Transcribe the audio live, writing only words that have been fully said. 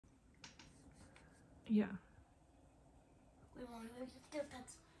Yeah. Wait, Mom, let me just get that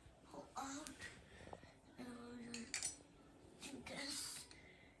hole out. And we'll just do this.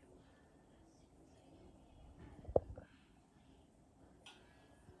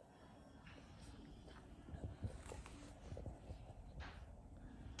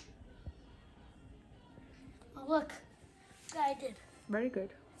 Oh, look. I did. Very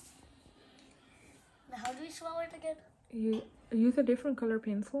good. Now, how do we swallow it again? You use a different color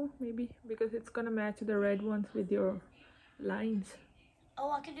pencil, maybe, because it's gonna match the red ones with your lines.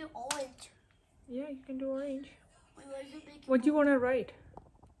 Oh, I can do orange. Yeah, you can do orange. Wait, why does it make What do you want to write?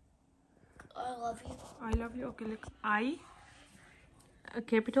 I love you. I love you. Okay, look. I, a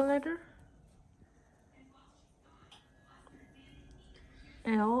capital letter.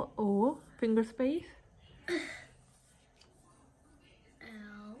 L-O, finger space.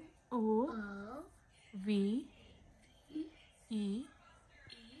 L-O-V-E.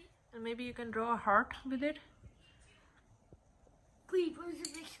 And maybe you can draw a heart with it. Please, what does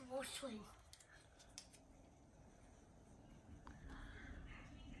it make the most ways?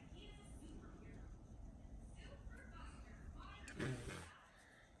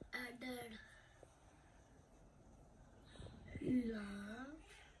 And then love.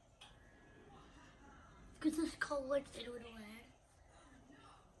 Because this color in with red.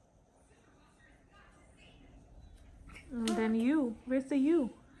 And then U. Where's the U?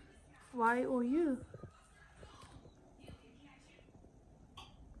 Y-O-U.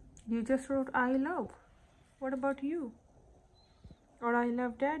 You just wrote I love. What about you? Or I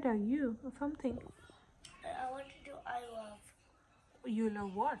love dada, you, or something. I want to do I love. You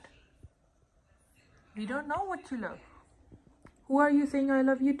love what? We don't know what you love. Who are you saying I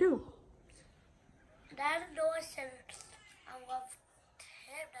love you to? Dad knows I said I love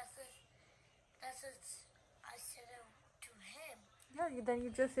him. That's it. I said it to him. Yeah, then you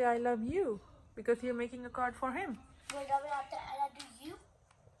just say I love you because you're making a card for him. Wait, now we have to add to you?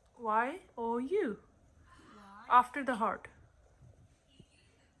 Y-O-U. Why? After the heart.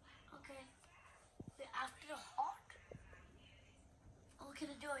 Okay. Wait, after the heart? Oh, can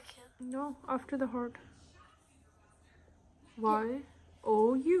I do it, kid? No, after the heart.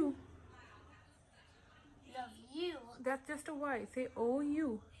 Y-O-U. Love you. That's just a Y. Say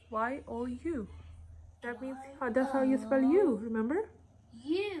O-U. Y-O-U. That means that's how you spell you, remember?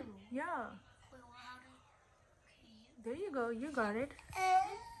 You. Yeah. Wait, well, how do you? There you go. You got it.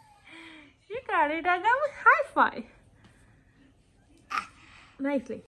 You got it, Agam. High five. Nicely.